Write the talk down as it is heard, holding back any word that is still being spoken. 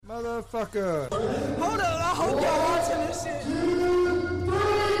motherfucker? Hold on, I hope y'all watching this shit.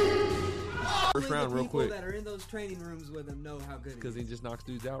 First round, real quick. People that are in those training rooms with him know how good he is. Because he just knocks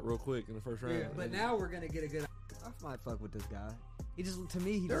dudes out real quick in the first round. Yeah, but now we're gonna get a good. I might fuck with this guy. He just, to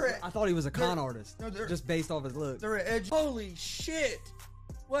me, I thought he was a con artist, just based off his look. They're edge. Holy shit!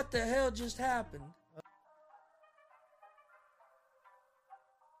 What the hell just happened?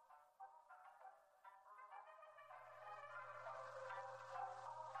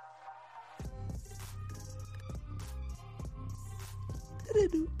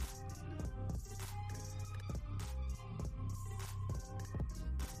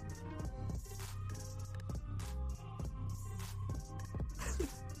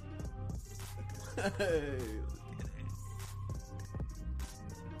 Hey.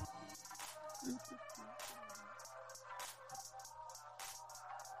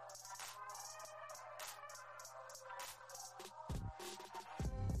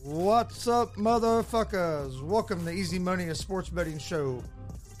 What's up, motherfuckers? Welcome to Easy Money, a sports betting show.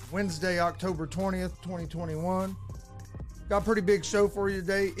 Wednesday, October 20th, 2021. Got a pretty big show for you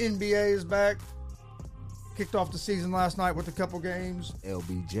today. NBA is back. Kicked off the season last night with a couple games.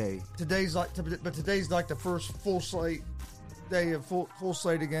 LBJ. Today's like the first full slate day of full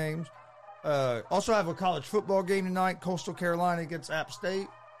slate of games. Also have a college football game tonight. Coastal Carolina against App State.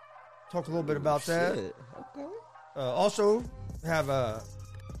 Talk a little bit about that. Okay. Also have a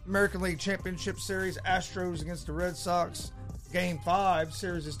American League Championship Series. Astros against the Red Sox. Game 5.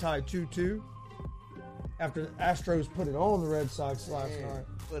 Series is tied 2-2. After the Astros put it on the Red Sox last night.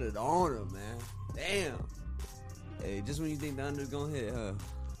 Put it on him, man. Damn. Hey, just when you think the under's gonna hit, huh?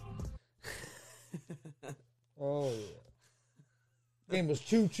 Oh, yeah. Game was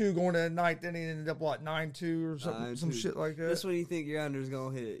 2-2 going to the ninth inning. Ended up, 9-2 or something, some shit like that. Just when you think your under's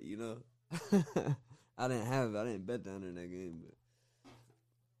gonna hit, you know? I didn't bet the under in that game, but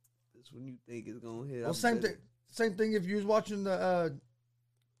just when you think it's gonna hit. Well, same thing if you was watching the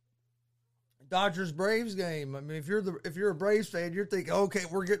Dodgers-Braves game. I mean, if you're a Braves fan, you're thinking, okay,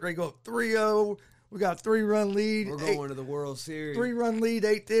 we're getting ready to go 3-0. We got a 3-run lead. We're going to the World Series. 3-run lead,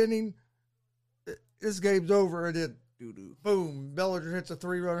 8th inning. This game's over, and then doo-doo. Boom, Bellinger hits a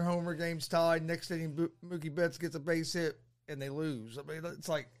 3-run homer. Game's tied. Next inning, Mookie Betts gets a base hit, and they lose. I mean, it's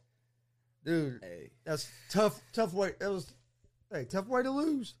like, dude, that's tough way. Tough way to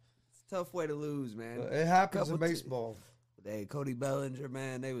lose. It's a tough way to lose, man. It happens in baseball. Hey, Cody Bellinger,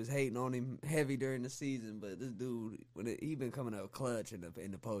 man, they was hating on him heavy during the season, but this dude, he been coming up clutch in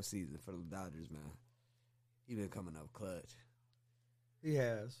the postseason for the Dodgers, man. He been coming up clutch. He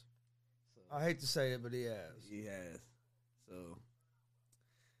has. So, I hate to say it, but he has. He has. So,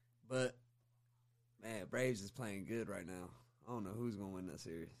 but man, Braves is playing good right now. I don't know who's gonna win that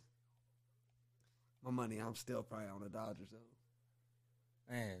series. My money, I'm still probably on the Dodgers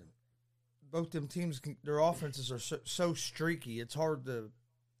though. Man. Both them teams, their offenses are so streaky. It's hard to,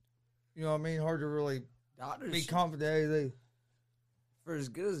 you know what I mean? Hard to really be confident. For as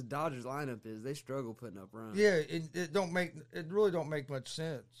good as the Dodgers lineup is, they struggle putting up runs. Yeah, it really don't make much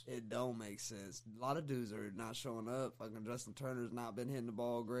sense. It don't make sense. A lot of dudes are not showing up. Fucking Justin Turner's not been hitting the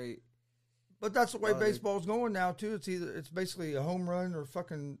ball great. But that's the way baseball's going now too. It's basically a home run or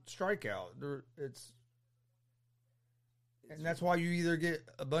fucking strikeout. And that's why you either get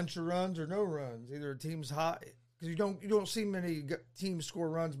a bunch of runs or no runs. Either a team's hot, because you don't see many teams score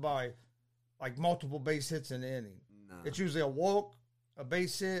runs by like multiple base hits in the inning. No. It's usually a walk, a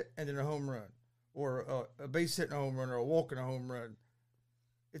base hit, and then a home run, or a base hit and a home run, or a walk and a home run.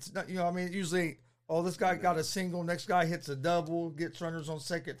 It's not, usually, this guy got a single, next guy hits a double, gets runners on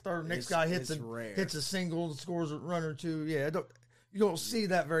second, third, next guy hits a single and scores a run or two. Yeah, you don't see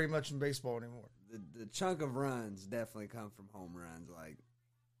that very much in baseball anymore. The chunk of runs definitely come from home runs. Like,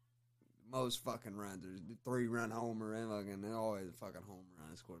 most fucking runs, there's 3-run homer, and they're always a fucking home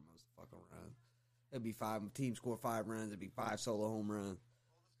run. Score most fucking runs. It'd be 5, team score 5 runs, it'd be 5 solo home runs.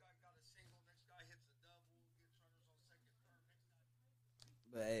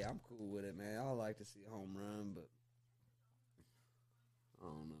 But hey, I'm cool with it, man. I like to see a home run, but I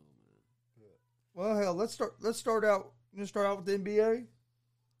don't know, man. Well, hell, let's start out with the NBA.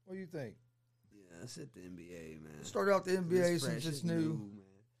 What do you think? Yeah, let's hit the NBA, man. Let's start out the NBA since it's new. Man.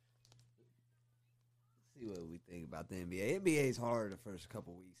 Let's see what we think about the NBA. NBA's hard the first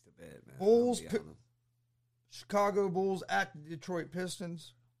couple weeks to bet, man. Bulls, Chicago Bulls at the Detroit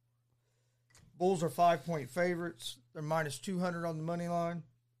Pistons. Bulls are 5-point favorites. They're minus 200 on the money line.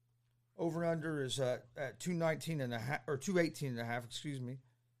 Over under is at 219.5 or 218.5. Excuse me.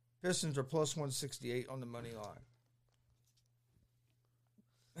 Pistons are plus 168 on the money line.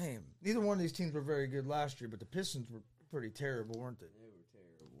 Man, neither one of these teams were very good last year, but the Pistons were pretty terrible, weren't they? They were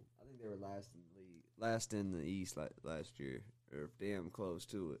terrible. last in the league, last in the East last year, or damn close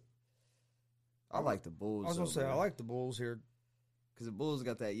to it. I like the Bulls. I was gonna say I like the Bulls here. because the Bulls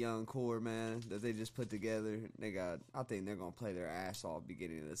got that young core, man, that they just put together. I think they're gonna play their ass off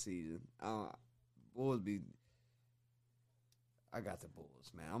beginning of the season. Bulls be. I got the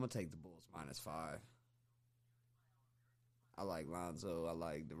Bulls, man. I'm gonna take the Bulls -5. I like Lonzo. I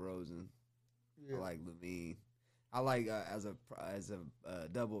like DeRozan. Yeah. I like Levine. I like as a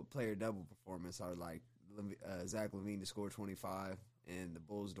double performance. I like Zach Levine to score 25 and the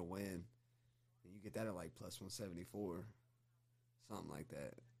Bulls to win. And you get that at like +174, something like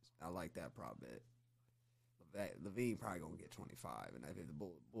that. I like that prop bet. Levine probably gonna get 25, and I think the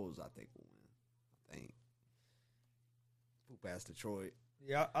Bulls I think will win. I think. Poop ass Detroit.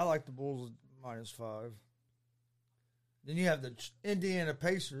 Yeah, I like the Bulls -5. Then you have the Indiana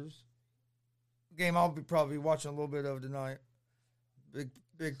Pacers. Game I'll be probably watching a little bit of tonight.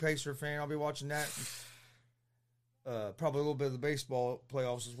 Big Pacer fan. I'll be watching that. Probably a little bit of the baseball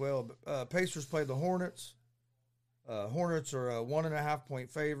playoffs as well. But Pacers play the Hornets. Hornets are 1.5 point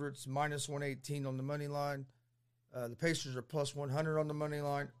favorites, -118 on the money line. The Pacers are +100 on the money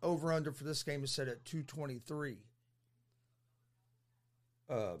line. Over under for this game is set at 223.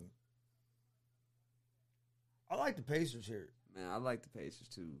 I like the Pacers here. Man, I like the Pacers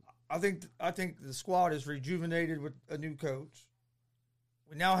too. I think the squad is rejuvenated with a new coach.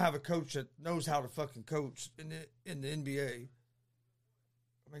 We now have a coach that knows how to fucking coach in the NBA.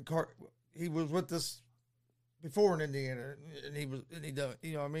 I mean, he was with us before in Indiana, and he done.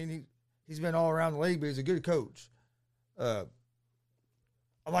 You know, I mean, he's been all around the league, but he's a good coach. I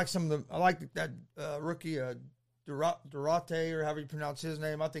like that rookie Durate, or however you pronounce his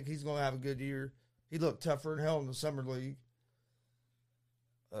name. I think he's going to have a good year. He looked tougher than hell in the summer league.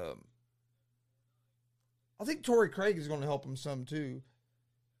 I think Torrey Craig is going to help him some too.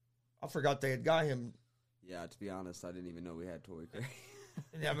 I forgot they had got him. Yeah, to be honest, I didn't even know we had Torrey Craig.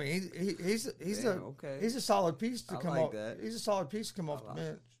 I mean, he's okay. He's a solid piece to I come like off. that. He's a solid piece to come off the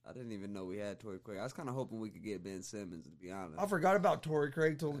bench. I didn't even know we had Torrey Craig. I was kind of hoping we could get Ben Simmons, to be honest. I forgot about Torrey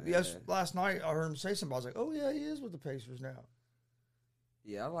Craig till last night. I heard him say something. I was like, oh yeah, he is with the Pacers now.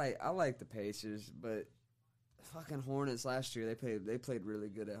 Yeah, I like the Pacers, but fucking Hornets last year they played really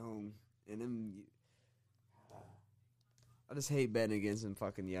good at home, and them. I just hate betting against them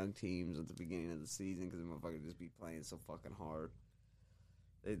fucking young teams at the beginning of the season because the motherfuckers just be playing so fucking hard.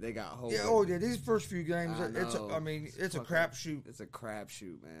 They got hope. Yeah, these first few games, it's a crapshoot. It's a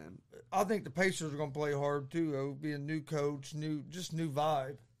crapshoot, man. I think the Pacers are going to play hard too. Though, be a new coach, new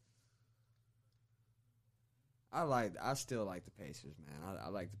vibe. I still like the Pacers, man. I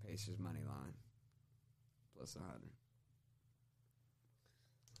like the Pacers money line +100.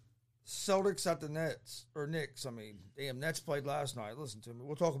 Celtics at the Knicks. I mean, damn, Nets played last night. Listen to me.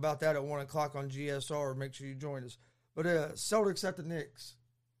 We'll talk about that at 1 o'clock on GSR. Make sure you join us. But Celtics at the Knicks.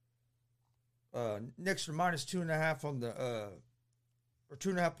 Knicks are -2.5 on the or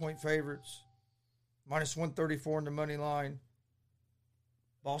 2.5 point favorites. -134 on the money line.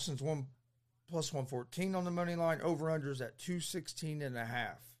 Boston's +114 on the money line. Over unders at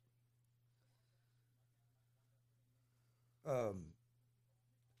 216.5.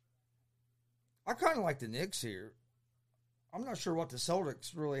 I kind of like the Knicks here. I'm not sure what the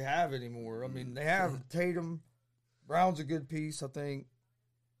Celtics really have anymore. I mean, they have Tatum. Brown's a good piece, I think.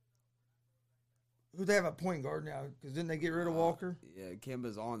 Who they have at point guard now? Because didn't they get rid of Walker? Yeah,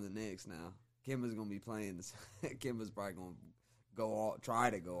 Kemba's on the Knicks now. Kemba's going to be playing. Kemba's probably going to try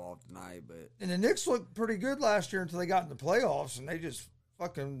to go off tonight. And the Knicks looked pretty good last year until they got in the playoffs, and they just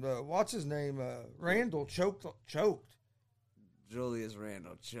fucking, what's his name? Randall choked. Julius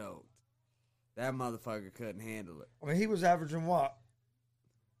Randle choked. That motherfucker couldn't handle it. I mean, he was averaging what?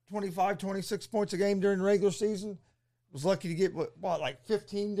 25, 26 points a game during the regular season? Was lucky to get, like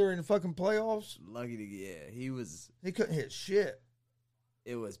 15 during the fucking playoffs? Lucky to get, He couldn't hit shit.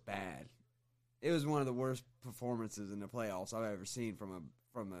 It was bad. It was one of the worst performances in the playoffs I've ever seen from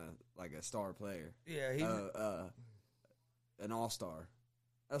a star player. Yeah, an all-star.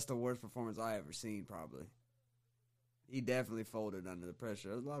 That's the worst performance I ever seen, probably. He definitely folded under the pressure.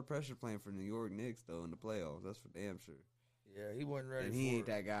 There was a lot of pressure playing for New York Knicks, though, in the playoffs. That's for damn sure. Yeah, he wasn't ready and for it. he ain't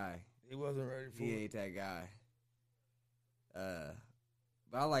that guy. He wasn't ready for it. He ain't that guy. But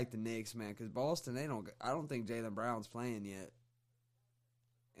I like the Knicks, man, because Boston, I don't think Jaylen Brown's playing yet.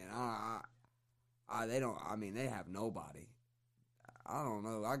 And they have nobody. I don't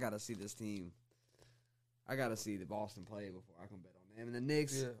know. I got to see this team. I got to see the Boston play before I can bet on them. And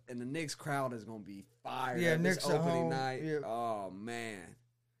the Knicks crowd is going to be fired. Yeah, this Knicks opening at home. night. Yeah. Oh man.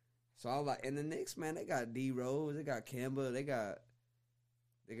 So and the Knicks, man, they got D Rose, they got Kemba, they got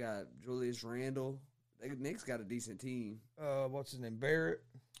They got Julius Randle. Knicks got a decent team. What's his name? Barrett.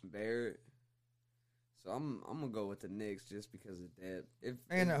 So I'm gonna go with the Knicks just because of depth. If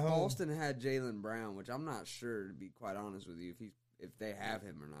And at home. Boston had Jaylen Brown, which I'm not sure, to be quite honest with you, if they have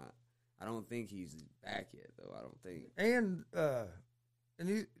him or not. I don't think he's back yet, though. I don't think. And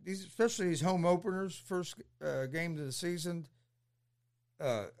these especially these home openers, first game of the season.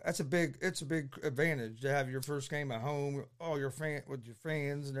 It's a big advantage to have your first game at home, all your with your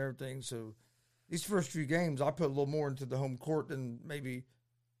fans and everything. So these first few games, I put a little more into the home court than maybe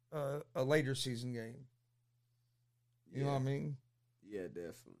a later season game. You know what I mean? Yeah,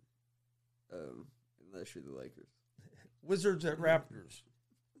 definitely. Unless you're the Lakers. Wizards at Raptors.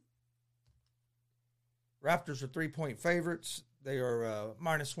 Raptors are 3-point favorites. They are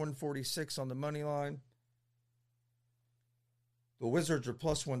minus 146 on the money line. The Wizards are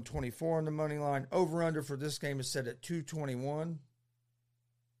plus 124 on the money line. Over-under for this game is set at 221.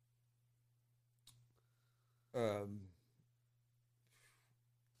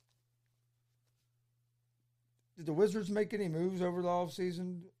 Did the Wizards make any moves over the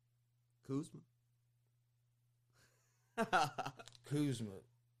offseason? Kuzma.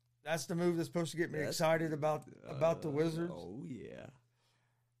 That's the move that's supposed to get me excited about the Wizards. Oh yeah.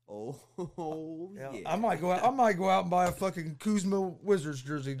 Oh yeah. I might go out and buy a fucking Kuzma Wizards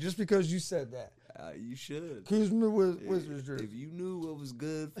jersey just because you said that. You should. Kuzma Wizards jersey. If you knew what was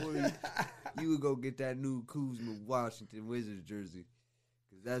good for you, you would go get that new Kuzma Washington Wizards jersey.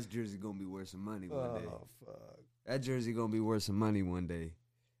 Because that jersey going to be worth some money one day. Oh, fuck. That jersey going to be worth some money one day.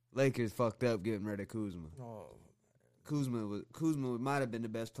 Lakers fucked up getting rid of Kuzma. Oh, Kuzma might have been the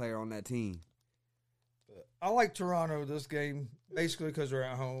best player on that team. I like Toronto this game, basically because they're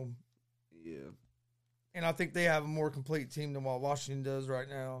at home. Yeah. And I think they have a more complete team than what Washington does right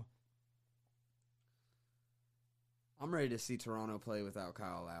now. I'm ready to see Toronto play without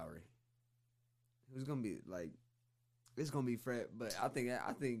Kyle Lowry. Who's going to be, like, it's going to be Fred, but I think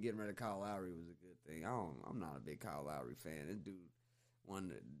getting rid of Kyle Lowry was a good thing. I'm not a big Kyle Lowry fan. This dude,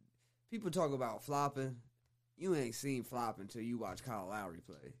 people talk about flopping. You ain't seen flop until you watch Kyle Lowry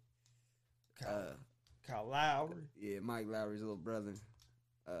play. Kyle Lowry? Yeah, Mike Lowry's little brother.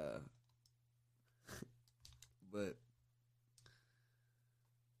 But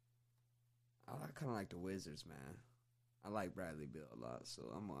I kind of like the Wizards, man. I like Bradley Beal a lot, so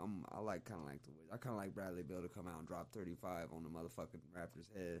I like kind of like the Wizards. I kind of like Bradley Beal to come out and drop 35 on the motherfucking Raptors'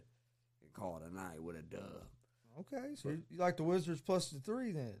 head and call it a night with a dub. Okay, so you like the Wizards plus the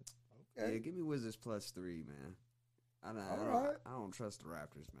 3 then? Okay. Yeah, give me Wizards plus 3, man. I don't trust the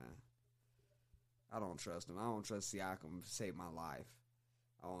Raptors, man. I don't trust them. I don't trust Siakam to save my life.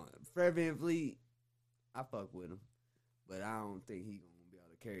 Fred VanVleet, I fuck with him, but I don't think he's going to be able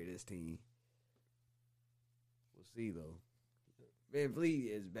to carry this team. We'll see, though.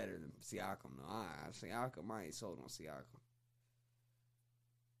 VanVleet is better than Siakam, though. Siakam, I ain't sold on Siakam.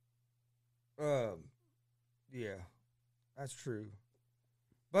 Yeah, that's true.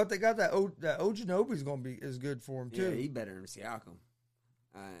 But they got that Ojinobi's going to be is good for him too. Yeah, he better than Siakam.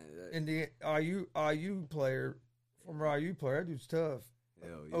 And the IU player, former IU player, that dude's tough.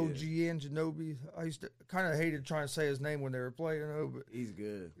 Hell yeah. OG Anunoby. I used to kind of hated trying to say his name when they were playing, but he's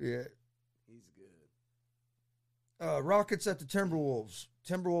good. Yeah, he's good. Rockets at the Timberwolves.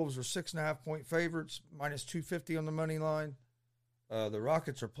 Timberwolves are 6.5-point favorites, minus 250 on the money line. The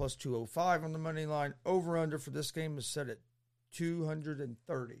Rockets are plus 205 on the money line. Over under for this game is set at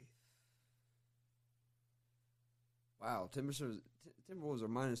 230. Wow, Timberwolves are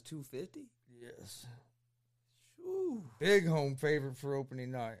minus 250? Yes. Shoo. Big home favorite for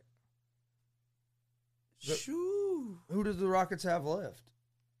opening night. Shoo. Who does the Rockets have left?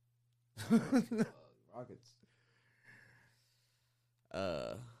 Rockets.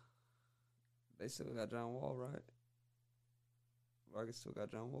 They still got John Wall, right? Rockets still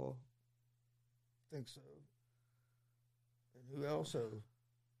got John Wall. I think so. And who else?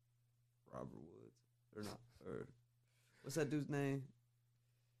 Robert Woods. Or not. Or what's that dude's name?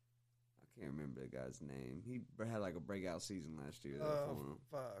 I can't remember the guy's name. He had like a breakout season last year for him.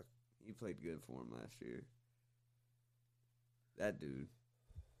 Fuck. He played good for him last year. That dude.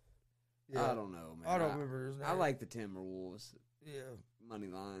 Yeah. I don't know, man. I don't remember his name. I like the Timberwolves. Yeah. Money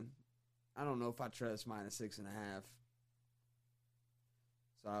line. I don't know if I trust minus 6.5.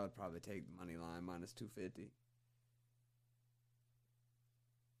 So I would probably take the money line minus 250.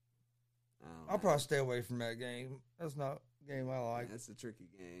 I'll probably stay away from that game. That's not a game I like. That's a tricky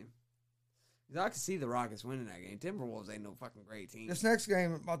game. I can see the Rockets winning that game. Timberwolves ain't no fucking great team. This next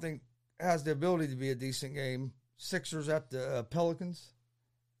game, I think, has the ability to be a decent game. Sixers at the Pelicans.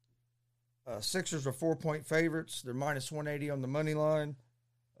 Sixers are 4-point favorites. They're minus 180 on the money line.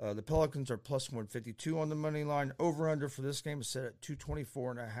 The Pelicans are plus 152 on the money line. Over-under for this game is set at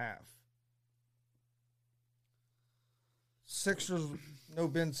 224.5. Sixers, no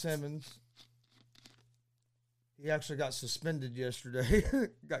Ben Simmons. He actually got suspended yesterday.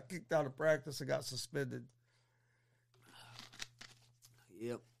 Got kicked out of practice and got suspended.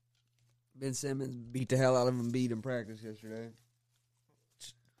 Yep. Ben Simmons beat the hell out of Embiid in practice yesterday.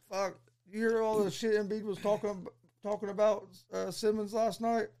 Fuck, you hear all the shit Embiid was talking about Simmons last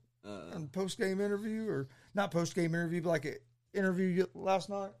night in post-game interview, or not post-game interview, but like an interview last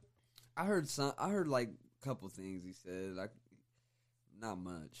night? I heard like a couple things he said, like not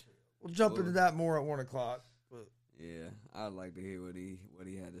much. We'll jump into that more at 1 o'clock. But yeah, I'd like to hear what he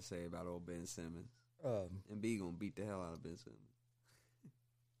had to say about old Ben Simmons. Embiid gonna beat the hell out of Ben Simmons.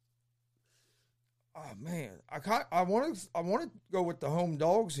 Oh man, I want to go with the home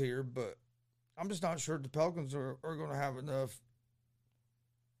dogs here, but I'm just not sure the Pelicans are going to have enough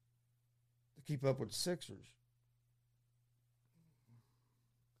to keep up with the Sixers.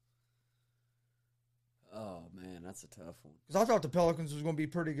 Oh man, that's a tough one. Because I thought the Pelicans was going to be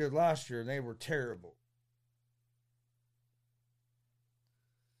pretty good last year, and they were terrible.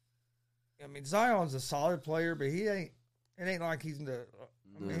 I mean, Zion's a solid player, but he ain't. It ain't like he's in the.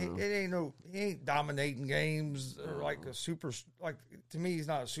 I mean, he ain't dominating games or like a super. Like to me, he's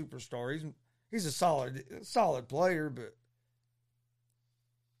not a superstar. He's a solid player, but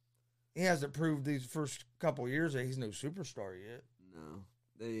he hasn't proved these first couple of years that he's no superstar yet. No,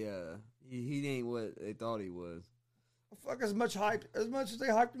 he ain't what they thought he was. Fuck, as much as they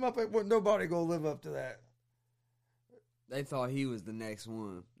hyped him up, nobody gonna live up to that. They thought he was the next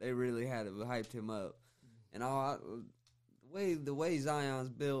one. They really had it hyped him up, and the way Zion's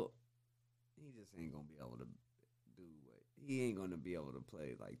built, he just ain't gonna be able to do it. He ain't gonna be able to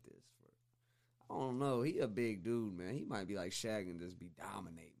play like this. I don't know. He a big dude, man. He might be like Shaq and just be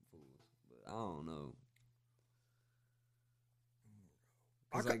dominating fools, but I don't know.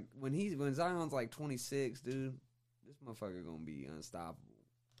 Cause like when Zion's like 26, dude, this motherfucker gonna be unstoppable.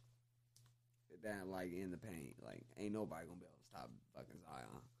 That like in the paint, like ain't nobody gonna be able to stop fucking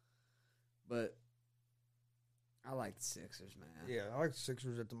Zion. But I like the Sixers, man. Yeah, I like the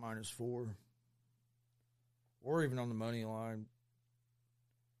Sixers at the -4, or even on the money line.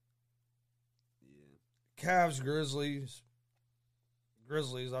 Yeah, Cavs, Grizzlies.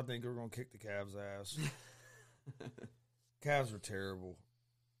 Grizzlies, I think are gonna kick the Cavs' ass. Cavs are terrible.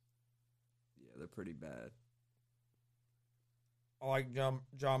 Yeah, they're pretty bad. I like John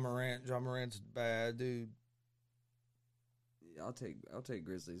Morant. John Morant's bad, dude. Yeah, I'll take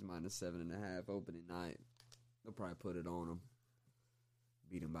Grizzlies -7.5 opening night. They'll probably put it on them.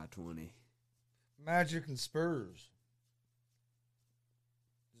 Beat them by 20. Magic and Spurs.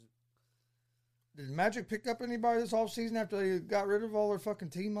 Did Magic pick up anybody this offseason after they got rid of all their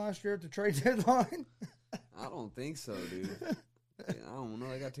fucking team last year at the trade deadline? I don't think so, dude. I don't know.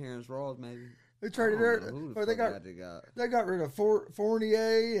 They got Terrence Ross, maybe. They traded they got rid of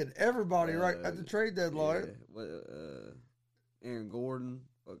Fournier and everybody right at the trade deadline. Yeah. Aaron Gordon,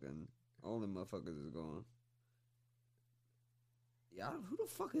 fucking all them motherfuckers is gone. Yeah, who the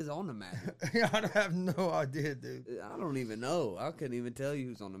fuck is on the Magic? Yeah, I have no idea, dude. I don't even know. I couldn't even tell you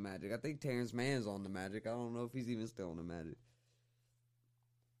who's on the Magic. I think Terrence Mann's on the Magic. I don't know if he's even still on the Magic.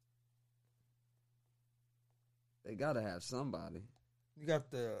 They got to have somebody. You got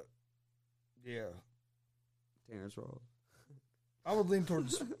Terrence Ross. I would lean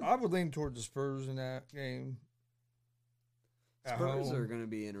towards the Spurs in that game. Spurs are going to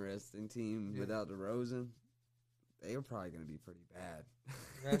be an interesting team without DeRozan. They are probably going to be pretty bad.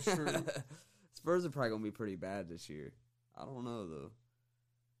 That's true. Spurs are probably going to be pretty bad this year. I don't know though,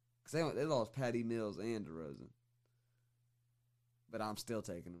 because they lost Patty Mills and DeRozan. But I'm still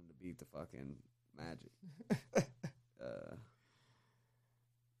taking them to beat the fucking Magic.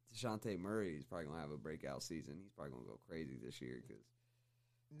 DeJounte Murray is probably going to have a breakout season. He's probably going to go crazy this year.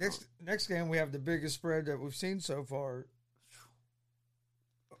 Cause next game, we have the biggest spread that we've seen so far.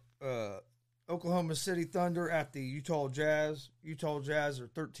 Oklahoma City Thunder at the Utah Jazz. Utah Jazz are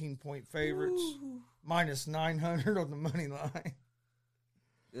 13-point favorites. Ooh. -900 on the money line.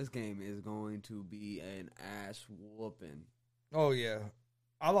 This game is going to be an ass whooping. Oh, yeah.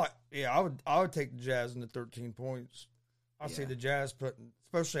 I would take the Jazz in the 13 points. I see the Jazz putting,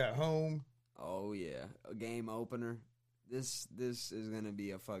 especially at home. Oh yeah, a game opener. This is gonna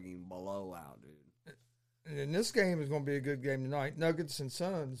be a fucking blowout, dude. And then this game is gonna be a good game tonight. Nuggets and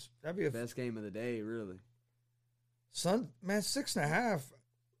Suns. That'd be best game of the day, really. Man, 6.5.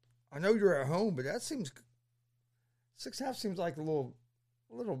 I know you're at home, but that seems 6.5 seems like a little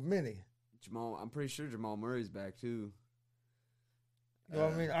mini. I'm pretty sure Jamal Murray's back too. You know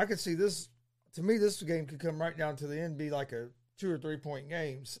what I mean? I could see this. To me, this game could come right down to the end, be like a 2 or 3 point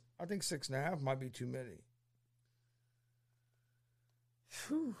games. I think 6.5 might be too many.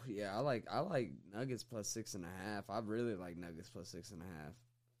 Whew, yeah, I like Nuggets plus 6.5. I really like Nuggets plus 6.5.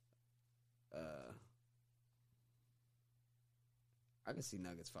 I can see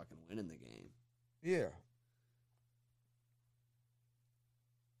Nuggets fucking winning the game. Yeah.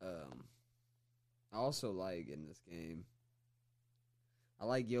 I also like in this game, I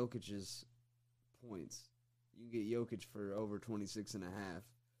like Jokic's points. You can get Jokic for over 26.5.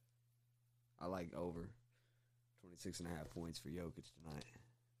 I like over 26.5 points for Jokic tonight.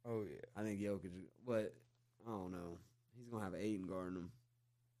 Oh, yeah. I think Jokic, but I don't know. He's going to have Ayton guarding him.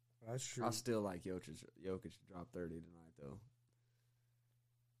 That's true. I still like Jokic to drop 30 tonight, though.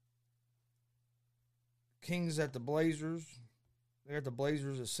 Kings at the Blazers. They got the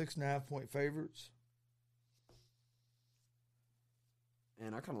Blazers as 6.5 point favorites.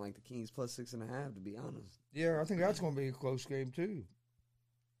 And I kind of like the Kings plus 6.5, to be honest. Yeah, I think that's going to be a close game, too.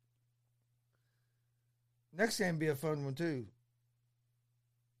 Next game be a fun one, too.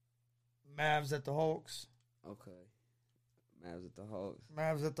 Mavs at the Hawks. Okay. Mavs at the Hawks.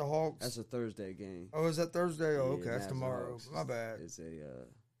 Mavs at the Hawks. That's a Thursday game. Oh, is that Thursday? Oh, Yeah, okay. That's Mavs tomorrow. Hawks. My bad. It's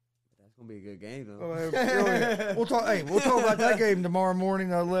that's gonna be a good game though. Oh, yeah. We'll talk about that game tomorrow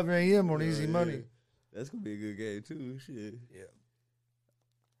morning at 11 a.m. on Easy Money. That's gonna be a good game too. Shit. Yeah.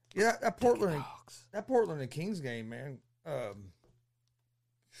 Yeah, that Portland and Kings game, man. I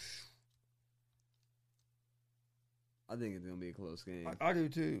think it's gonna be a close game. I do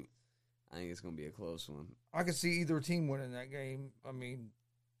too. I think it's gonna be a close one. I could see either team winning that game. I mean,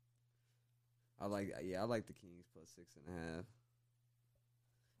 I like the Kings plus 6.5.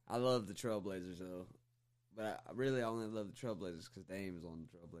 I love the Trailblazers though, but I really only love the Trailblazers because Dame's on the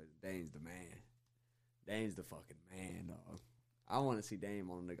Trailblazers. Dame's the man. Dame's the fucking man, dog. I want to see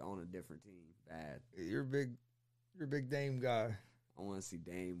Dame on a different team. Bad. you're a big Dame guy. I want to see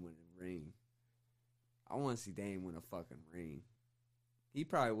Dame win a ring. I want to see Dame win a fucking ring. He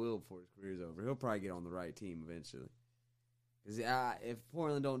probably will before his career's over. He'll probably get on the right team eventually. Because if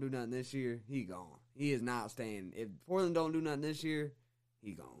Portland don't do nothing this year, he gone. He is not staying. If Portland don't do nothing this year,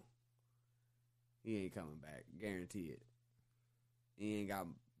 he gone. He ain't coming back. Guarantee it.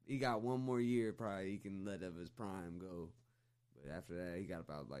 He got one more year probably he can let of his prime go. But after that, he got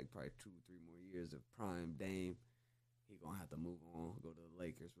about probably 2 or 3 more years of prime Dame. He gonna have to move on, go to the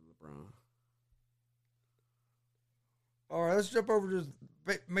Lakers with LeBron. All right, let's jump over to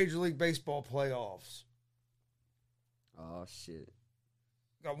Major League Baseball playoffs. Oh shit!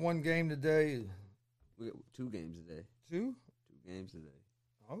 Got one game today. We got 2 games today. 2? 2 games today.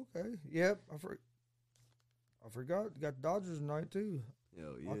 Okay. Yep. I forgot. Got Dodgers tonight too.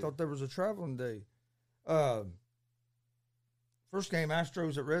 Hell yeah! I thought there was a traveling day. First game,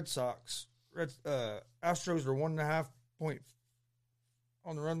 Astros at Red Sox. Astros are 1.5 point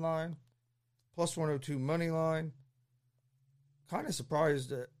on the run line, plus 102 money line. Kind of surprised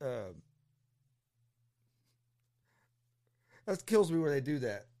that that kills me where they do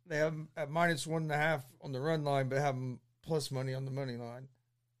that. They have them at minus 1.5 on the run line, but have them plus money on the money line.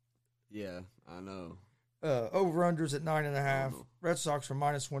 Yeah, I know. Over unders at 9.5. Red Sox are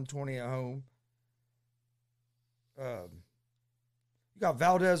minus 120 at home. You got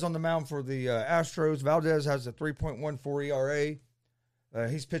Valdez on the mound for the Astros. Valdez has a 3.14 ERA.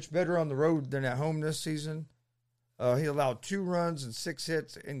 He's pitched better on the road than at home this season. He allowed 2 runs and 6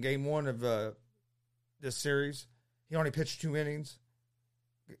 hits in game 1 of this series. He only pitched 2 innings.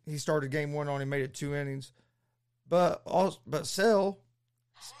 He started game 1, only made it 2 innings. But Sale,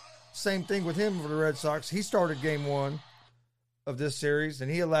 same thing with him for the Red Sox. He started game 1 of this series, and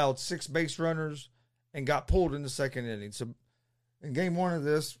he allowed 6 base runners and got pulled in the second inning. So in game 1 of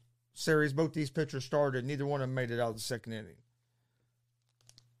this series, both these pitchers started. Neither one of them made it out of the second inning.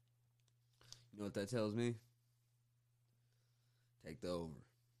 You know what that tells me? Take the over.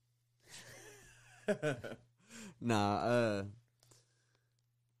 Nah,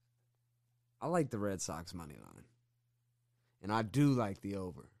 I like the Red Sox money line. And I do like the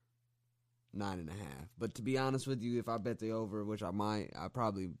over. 9.5. But to be honest with you, if I bet the over, which I'm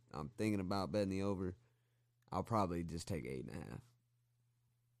thinking about betting the over, I'll probably just take 8.5.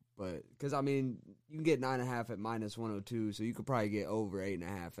 But, because, I mean, you can get 9.5 at minus 102, so you could probably get over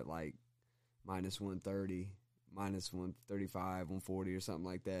 8.5 at minus 130, minus 135, 140 or something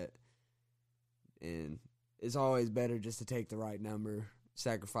like that. And it's always better just to take the right number,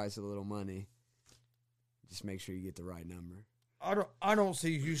 sacrifice a little money. Just make sure you get the right number. I don't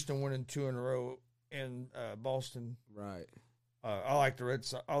see Houston winning 2 in a row in Boston. Right. I like the Red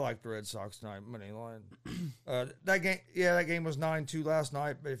Sox. I like the Red Sox tonight money line. That game was 9-2 last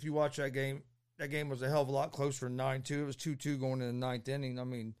night. But if you watch that game was a hell of a lot closer than 9-2. It was 2-2 going in the ninth inning. I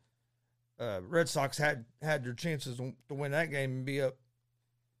mean, Red Sox had their chances to win that game and be up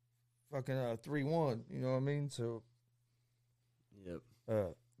fucking 3-1. You know what I mean? So, Yep.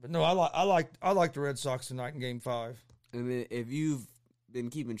 but no, I like the Red Sox tonight in Game 5. I mean, if you've been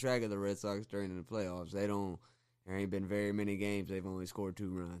keeping track of the Red Sox during the playoffs, there ain't been very many games they've only scored 2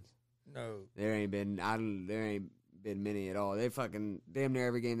 runs. No, There ain't been many at all. They fucking damn near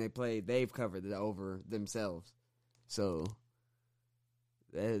every game they played, they've covered the over themselves. So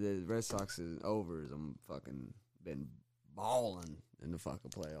the Red Sox's overs, I'm fucking been balling in the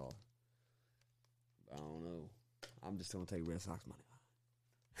fucking playoffs. I don't know. I'm just gonna take Red Sox money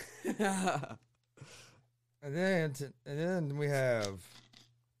line. and then we have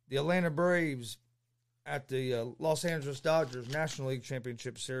the Atlanta Braves at the Los Angeles Dodgers National League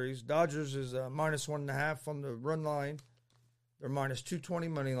Championship Series. Dodgers is -1.5 on the run line. They're -220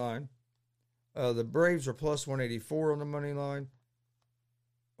 money line. The Braves are +184 on the money line.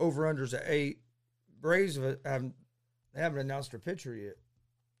 Over-unders at 8. Braves haven't announced their pitcher yet.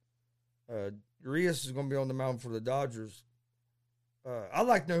 Urias is going to be on the mound for the Dodgers. I'd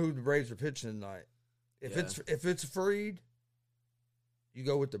like to know who the Braves are pitching tonight. If it's Fried, you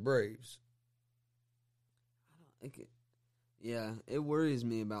go with the Braves. Yeah, it worries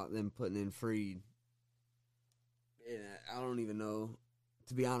me about them putting in Fried. And I don't even know.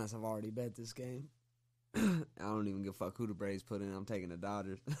 To be honest, I've already bet this game. I don't even give a fuck who the Braves put in. I'm taking the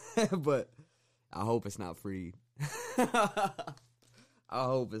Dodgers. But I hope it's not Fried. I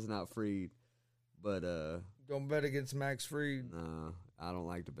hope it's not Fried. But Don't bet against Max Fried. no, I don't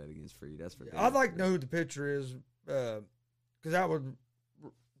like to bet against Fried. That's for I'd like to know who the pitcher is, because that would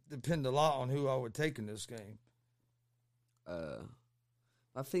depend a lot on who I would take in this game.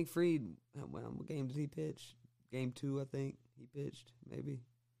 I think Fried. What game did he pitch? Game 2, I think he pitched. Maybe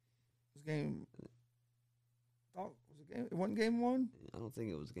This game, it wasn't Game 1? I don't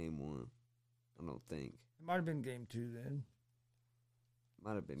think it was game 1. I don't think It might have been Game 2 then.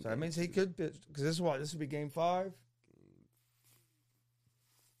 might have been. So that game means he 2. could pitch, because this would be Game 5? Game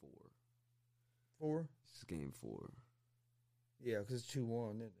 4. 4? This is game 4. Yeah, because it's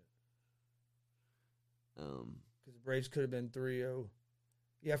 2-1, isn't it? Um, Because the Braves could have been 3-0.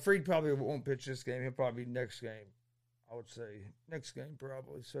 Yeah, Fried probably won't pitch this game. He'll probably be next game, I would say. Next game,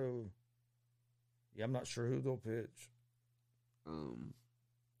 probably. So, yeah, I'm not sure who they'll pitch.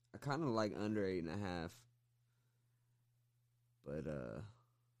 I kind of like under 8.5, but I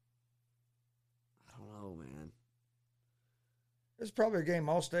don't know, man. It's probably a game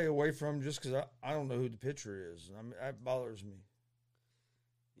I'll stay away from just because I don't know who the pitcher is. I mean, that bothers me.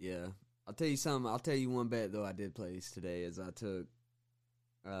 Yeah, I'll tell you something. I'll tell you one bet though I did place today is I took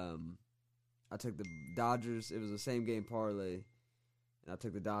the Dodgers. It was the same game parlay, and I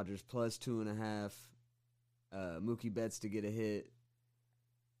took the Dodgers +2.5. Mookie Betts to get a hit.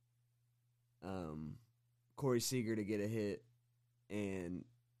 Corey Seager to get a hit, and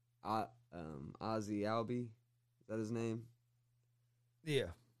Ozzy Albies. Is that his name?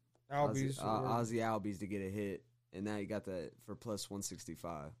 Yeah. Albies. Ozzy Albies to get a hit, and now you got that for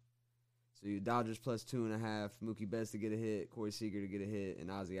 +165. So you Dodgers +2.5, Mookie Betts to get a hit, Corey Seager to get a hit,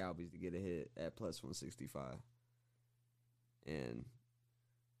 and Ozzy Albies to get a hit at +165. And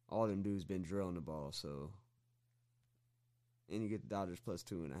all them dudes been drilling the ball, so. And you get the Dodgers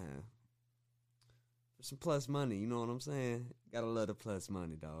 +2.5. For some plus money, you know what I'm saying? Gotta love the plus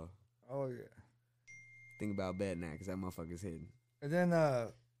money, dog. Oh, yeah. Think about betting that, because that motherfucker's hidden. And then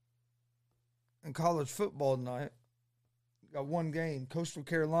in college football tonight, got one game, Coastal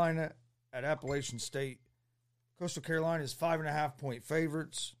Carolina at Appalachian State. Coastal Carolina is 5.5-point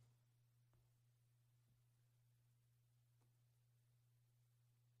favorites.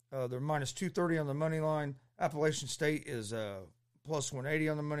 They're -230 on the money line. Appalachian State is +180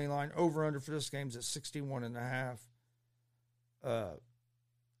 on the money line. Over under for this game is at 61.5.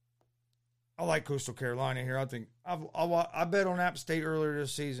 I like Coastal Carolina here. I think I bet on App State earlier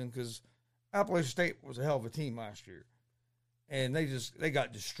this season because Appalachian State was a hell of a team last year, and they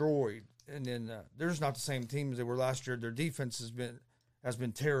got destroyed. And then they're just not the same team as they were last year. Their defense has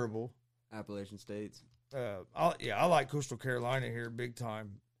been terrible. Appalachian State's. I like Coastal Carolina here big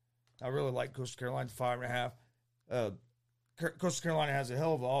time. I really like Coastal Carolina 5.5. Coastal Carolina has a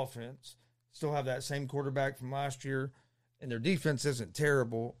hell of an offense. Still have that same quarterback from last year, and their defense isn't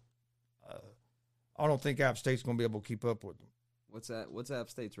terrible. I don't think App State's going to be able to keep up with them. What's App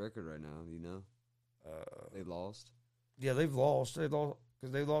State's record right now? Do you know? They lost. Yeah, they've lost. They lost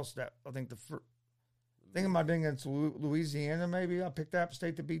because they lost that. I think think it might have been against Louisiana, maybe. I picked App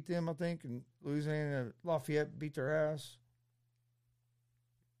State to beat them, I think, and Louisiana, Lafayette beat their ass.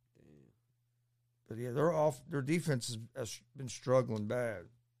 Damn. But yeah, they're off. Their defense has been struggling bad.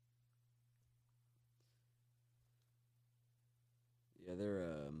 Yeah,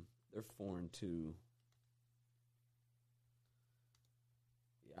 they're 4-2.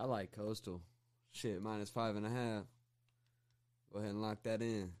 Yeah, I like Coastal. Shit, -5.5. Go ahead and lock that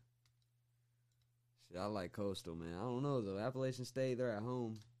in. Shit, I like Coastal, man. I don't know though. Appalachian State, they're at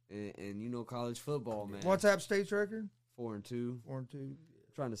home, and you know college football, man. What's App State's record? 4-2. 4-2.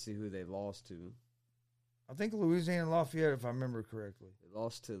 Trying to see who they lost to. I think Louisiana and Lafayette, if I remember correctly. They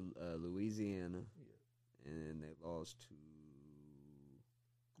lost to Louisiana, and they lost to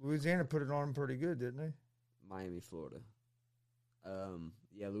Louisiana put it on them pretty good, didn't they? Miami, Florida.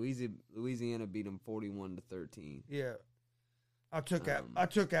 Yeah, Louisiana beat them 41-13. Yeah. I took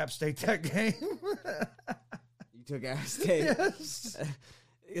App State that game. You took App State. Yes.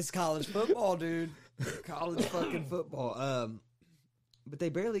 It's college football, dude. College fucking football. But they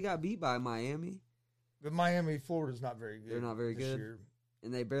barely got beat by Miami. But Miami, Florida's not very good. They're not very this good. year.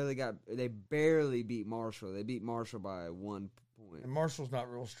 And they barely beat Marshall. They beat Marshall by 1 point. And Marshall's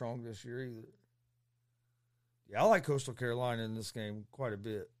not real strong this year either. Yeah, I like Coastal Carolina in this game quite a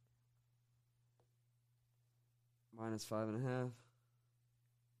bit. -5.5.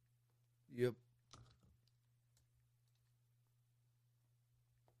 Yep.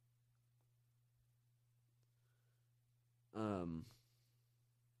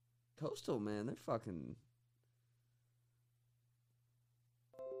 Coastal, man, they're fucking.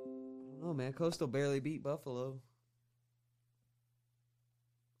 I don't know, man. Coastal barely beat Buffalo.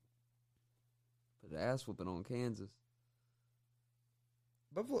 Put an ass whooping on Kansas.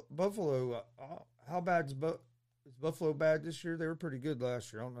 Buffalo, how bad is Buffalo bad this year? They were pretty good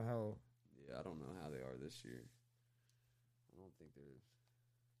last year. I don't know how. Yeah, I don't know how they are this year. I don't think they're.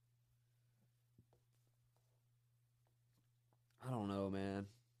 I don't know, man.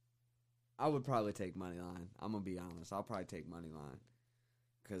 I would probably take money line. I'm gonna be honest. I'll probably take money line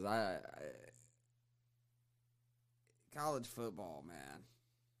because I college football, man.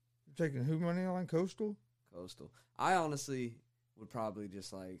 You're taking who money on Coastal? Coastal. I honestly would probably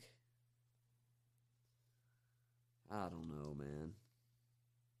just like. I don't know, man.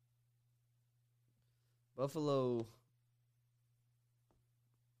 Buffalo.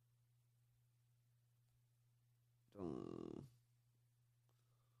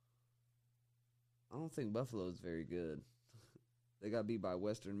 I don't think Buffalo's very good. They got beat by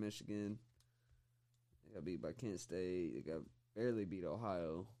Western Michigan. They got beat by Kent State. They got barely beat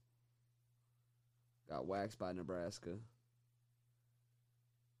Ohio. Got waxed by Nebraska.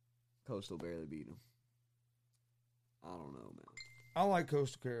 Coastal barely beat them. I don't know, man. I like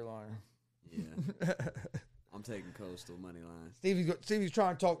Coastal Carolina. Yeah. I'm taking Coastal money line. Stevie's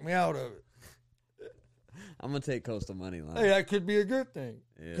trying to talk me out of it. I'm going to take Coastal money line. Hey, that could be a good thing.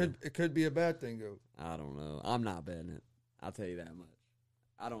 Yeah. It could be a bad thing, though. I don't know. I'm not betting it. I'll tell you that much.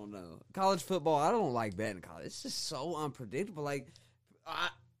 I don't know. College football, I don't like betting college. It's just so unpredictable. Like,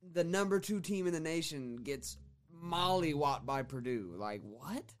 the number 2 team in the nation gets mollywopped by Purdue. Like,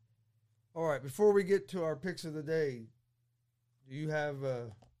 what? All right, before we get to our picks of the day, do you have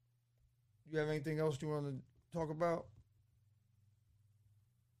anything else you want to talk about?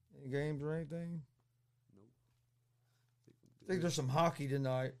 Any games or anything? I think there's some hockey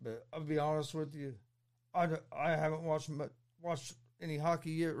tonight, but I'll be honest with you, I haven't watched any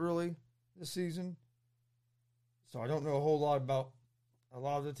hockey yet really this season, so I don't know a whole lot about a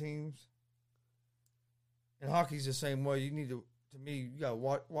lot of the teams. And hockey's the same way. You need to me, you got to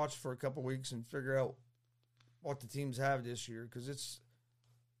watch for a couple weeks and figure out what the teams have this year because it's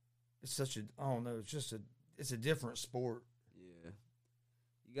such a I don't know. It's a different sport. Yeah,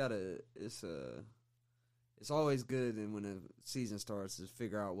 you gotta. It's always good, and when a season starts, to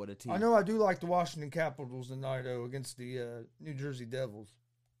figure out what a team. I know I do like the Washington Capitals tonight, though, against the New Jersey Devils.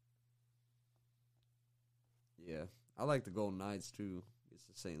 Yeah, I like the Golden Knights too. It's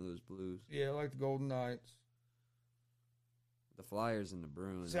the St. Louis Blues. Yeah, I like the Golden Knights. The Flyers and the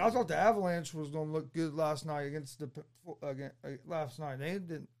Bruins. See, I thought the Avalanche was going to look good last night against last night. They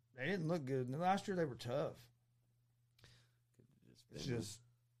didn't look good, and last year they were tough. It's just.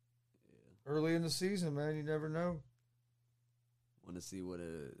 Early in the season, man, you never know. Want to see what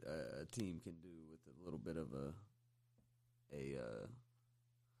a team can do with a little bit of a I don't know,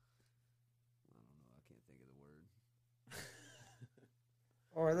 I can't think of the word.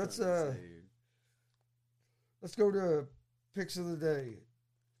 All right, let's go to picks of the day.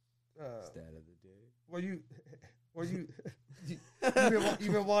 Stat of the day.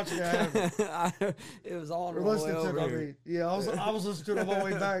 You've been watching that, haven't It was all you? the Or way listening to over it, I here. mean. Yeah, I was listening to it on my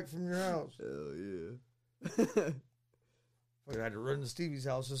way back from your house. Hell yeah. I had to run to Stevie's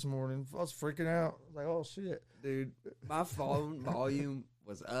house this morning. I was freaking out. I was like, oh, shit. Dude, my phone volume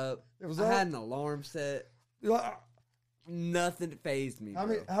was up. It was I up? had an alarm set. You know, Nothing phased me, How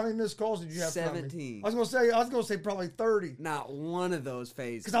bro. many missed calls did you have? from me? 17. I was gonna say probably 30. Not one of those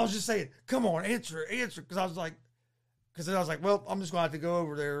phased Because I was just saying, come on, answer. Because I was like, well, I'm just gonna have to go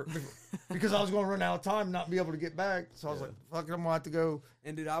over there because I was gonna run out of time and not be able to get back. So I was like, fuck it, I'm gonna have to go.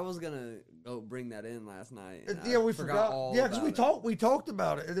 And dude, I was gonna go bring that in last night. and Yeah, I we forgot. all Yeah, because about we talked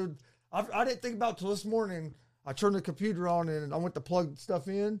about it. I didn't think about it till this morning. I turned the computer on and I went to plug stuff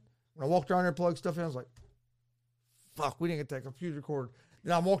in. When I walked around there and plugged stuff in, I was like, fuck, we didn't get that computer cord.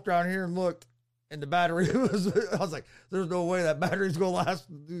 Then I walked around here and looked, and the battery was. I was like, there's no way that battery's gonna last.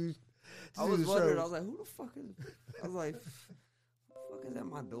 I was wondering. I was like, who the fuck is? I was like, who the fuck is at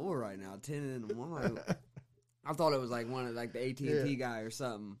my door right now? 10 in the morning. I thought it was like one of like the AT&T Yeah. guy or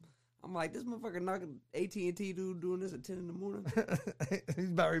something. I'm like, this motherfucker knocking AT&T dude doing this at 10 in the morning. He's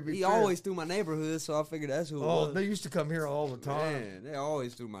about to be He tripped. always through my neighborhood, so I figured that's who it Oh, was. they used to come here all the time. Man, they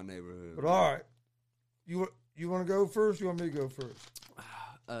always through my neighborhood. But all right, you want to go first? You want me to go first?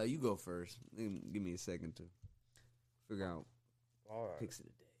 You go first. Give me a second to figure out All right. picks of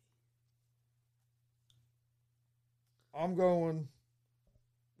the day. I'm going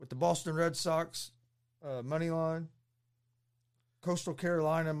with the Boston Red Sox money line. Coastal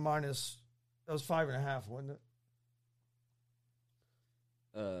Carolina minus. That was 5.5, wasn't it?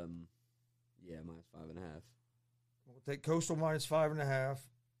 Yeah, minus 5.5. We'll take Coastal minus 5.5.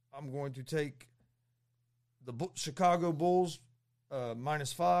 I'm going to take the Chicago Bulls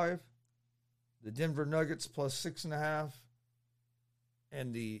minus 5, the Denver Nuggets plus 6.5,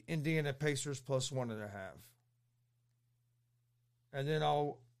 and the Indiana Pacers plus 1.5. And then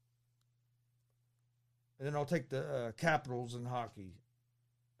I'll take the Capitals in hockey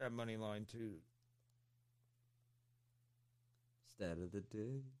at money line too. Stat of the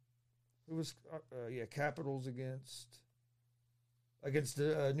day. It was Capitals against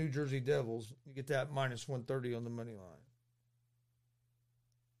the New Jersey Devils. You get that minus 130 on the money line.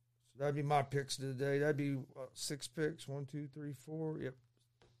 So that'd be my picks of the day. That'd be 6 picks. 1, 2, 3, 4. Yep,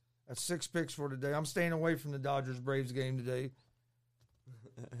 that's 6 picks for today. I'm staying away from the Dodgers Braves game today.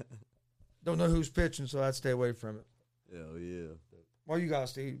 Don't know who's pitching, so I'd stay away from it. Hell yeah. What you got,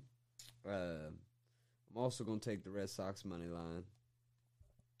 Steve? I'm also gonna take the Red Sox money line.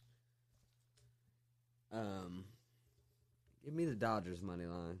 Give me the Dodgers money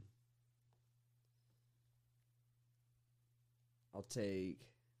line. I'll take.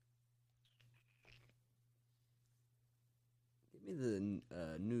 Give me the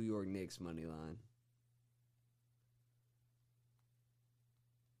New York Knicks money line.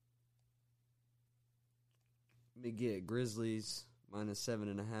 Let me get Grizzlies minus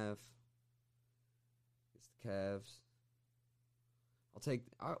 7.5. It's the Cavs. I'll take.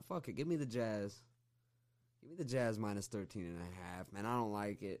 Fuck it. Give me the Jazz. Give me the Jazz minus 13.5. Man, I don't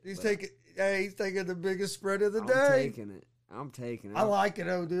like it. He's but taking the biggest spread of the I'm day. taking it. I'm taking it. I like it,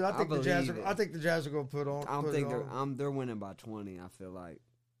 though, dude. I think the Jazz. believe it. I think the Jazz are going to put on. I don't put think it on. they're winning by 20. I feel like,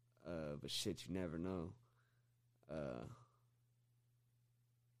 but shit, you never know.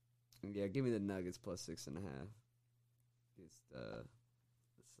 Yeah, give me the Nuggets plus 6.5 against the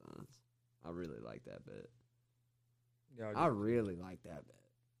Suns. I really like that bet. Yeah, I really like that bet.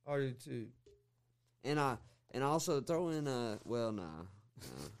 I do too. And also throw in man,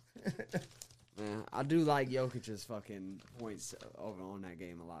 I do like Jokic's fucking points over on that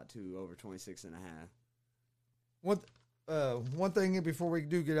game a lot too, over 26.5. One thing before we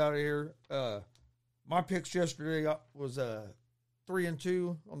do get out of here, my picks yesterday was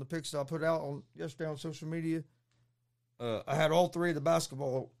 3-2 on the picks that I put out on yesterday on social media. I had all three of the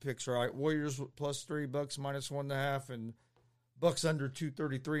basketball picks right. Warriors plus 3, Bucks minus 1.5, and Bucks under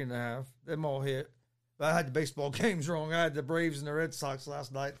 233.5. Them all hit. But I had the baseball games wrong. I had the Braves and the Red Sox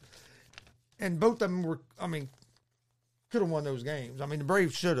last night. And both of them were, could have won those games. The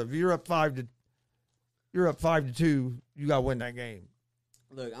Braves should have. You're up 5-2. You got to win that game.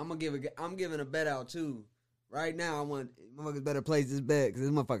 Look, I'm giving a bet out too. Right now, I want motherfuckers better place this bet because this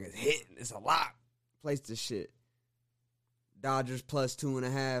motherfucker's hitting. It's a lot. Place this shit. Dodgers plus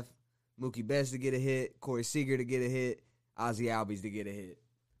 2.5. Mookie Betts to get a hit. Corey Seager to get a hit. Ozzy Albies to get a hit.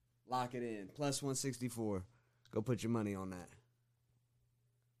 Lock it in. Plus 164. Go put your money on that.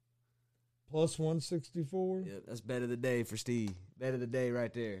 Plus 164. Yep, that's bet of the day for Steve. Bet of the day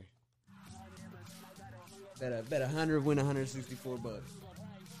right there. Bet 100, win $164.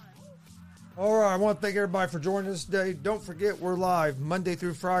 All right, I want to thank everybody for joining us today. Don't forget, we're live Monday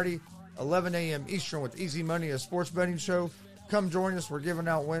through Friday, 11 a.m. Eastern with Easy Money, a sports betting show. Come join us. We're giving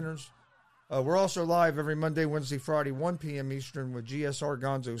out winners. We're also live every Monday, Wednesday, Friday, 1 p.m. Eastern with GSR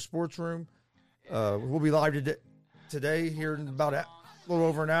Gonzo Sports Room. We'll be live today here in about a little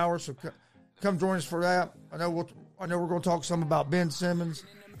over an hour, so come join us for that. I know we're going to talk some about Ben Simmons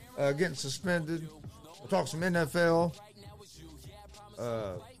getting suspended. We'll talk some NFL.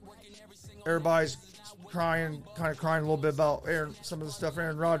 Everybody's crying a little bit about some of the stuff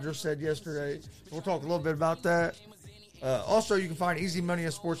Aaron Rodgers said yesterday. We'll talk a little bit about that. Also, you can find Easy Money,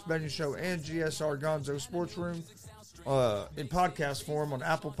 a sports betting show, and GSR Gonzo Sports Room in podcast form on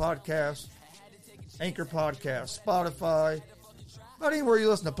Apple Podcasts, Anchor Podcasts, Spotify. About anywhere you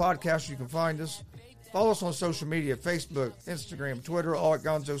listen to podcasts, you can find us. Follow us on social media, Facebook, Instagram, Twitter, all at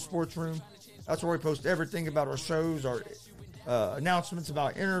Gonzo Sports Room. That's where we post everything about our shows, our announcements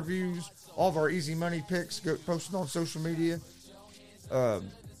about interviews, all of our Easy Money picks posted on social media.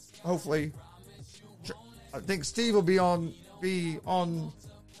 Hopefully, I think Steve will be on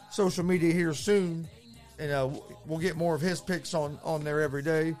social media here soon, and we'll get more of his picks on there every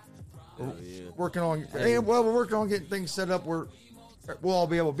day. We're working on getting things set up where we'll all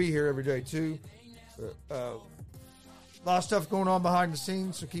be able to be here every day too. A lot of stuff going on behind the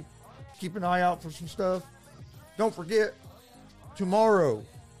scenes, so keep an eye out for some stuff. Don't forget, tomorrow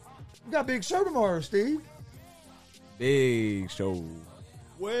we got a big show tomorrow, Steve. Big show.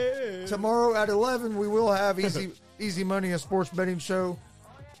 Well, Tomorrow at 11, we will have Easy Money, a sports betting show.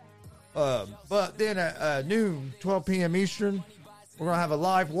 But then at noon, 12 p.m. Eastern, we're going to have a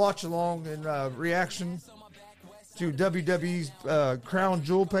live watch-along and reaction to WWE's Crown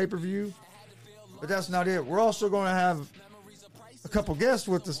Jewel pay-per-view. But that's not it. We're also going to have a couple guests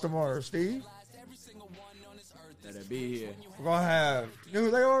with us tomorrow, Steve. That'll be here. We're going to have... You know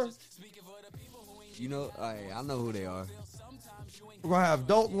who they are? You know, I know who they are. We're going to have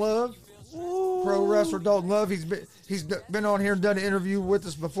Dalton Love, pro wrestler Dalton Love. He's been on here and done an interview with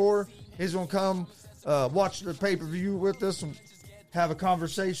us before. He's going to come watch the pay-per-view with us and have a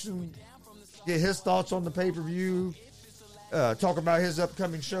conversation, get his thoughts on the pay-per-view, talk about his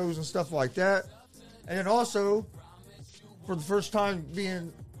upcoming shows and stuff like that. And then also, for the first time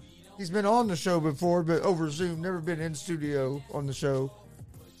he's been on the show before, but over Zoom, never been in studio on the show.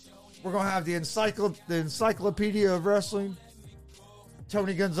 We're going to have the Encyclopedia of Wrestling,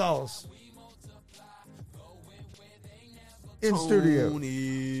 Tony Gonzalez, in studio.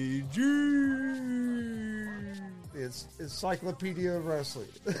 Tony G. It's Encyclopedia of Wrestling.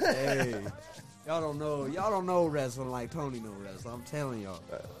 Hey, y'all don't know wrestling like Tony know wrestling. I'm telling y'all.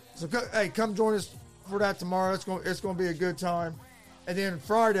 So come join us for that tomorrow. It's going to be a good time. And then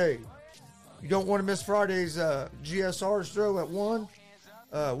Friday, you don't want to miss Friday's GSR show at 1.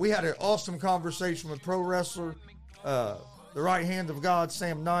 We had an awesome conversation with pro wrestler, the right hand of God,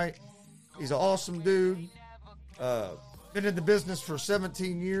 Sam Knight. He's an awesome dude. Been in the business for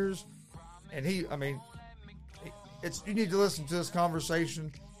 17 years, and you need to listen to this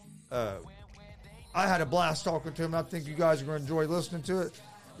conversation. I had a blast talking to him. I think you guys are going to enjoy listening to it.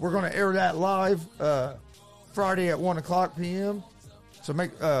 We're going to air that live Friday at 1:00 p.m. So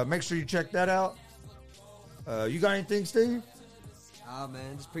make sure you check that out. You got anything, Steve?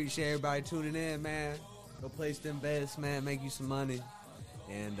 Man, just appreciate everybody tuning in, man. Go place them bets, man. Make you some money,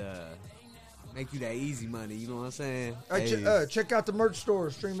 and make you that easy money. You know what I'm saying? Hey. Check out the merch store,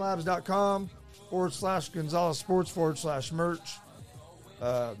 streamlabs.com/Gonzalez Sports /merch.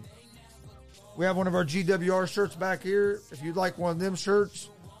 We have one of our GWR shirts back here. If you'd like one of them shirts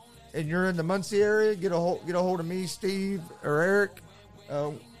and you're in the Muncie area, get a hold of me, Steve, or Eric.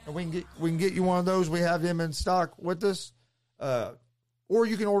 And we can get you one of those. We have them in stock with us. Or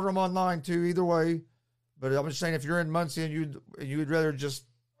you can order them online too, either way. But I'm just saying, if you're in Muncie and you'd rather just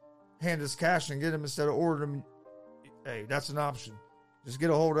hand us cash and get them instead of ordering them, hey, that's an option. Just get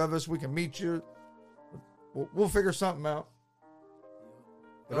a hold of us. We can meet you. We'll figure something out.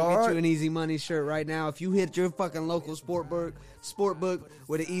 But Go all get right. you an Easy Money shirt right now. If you hit your fucking local sport book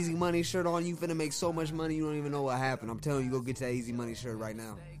with an Easy Money shirt on, you finna make so much money you don't even know what happened. I'm telling you, go get that Easy Money shirt right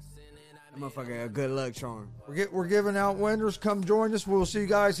now. That motherfucker a good luck charm. We're giving out winners. Come join us. We'll see you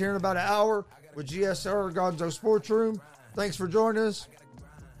guys here in about an hour with GSR Gonzo Sports Room. Thanks for joining us.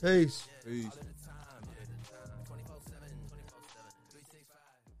 Peace. Peace.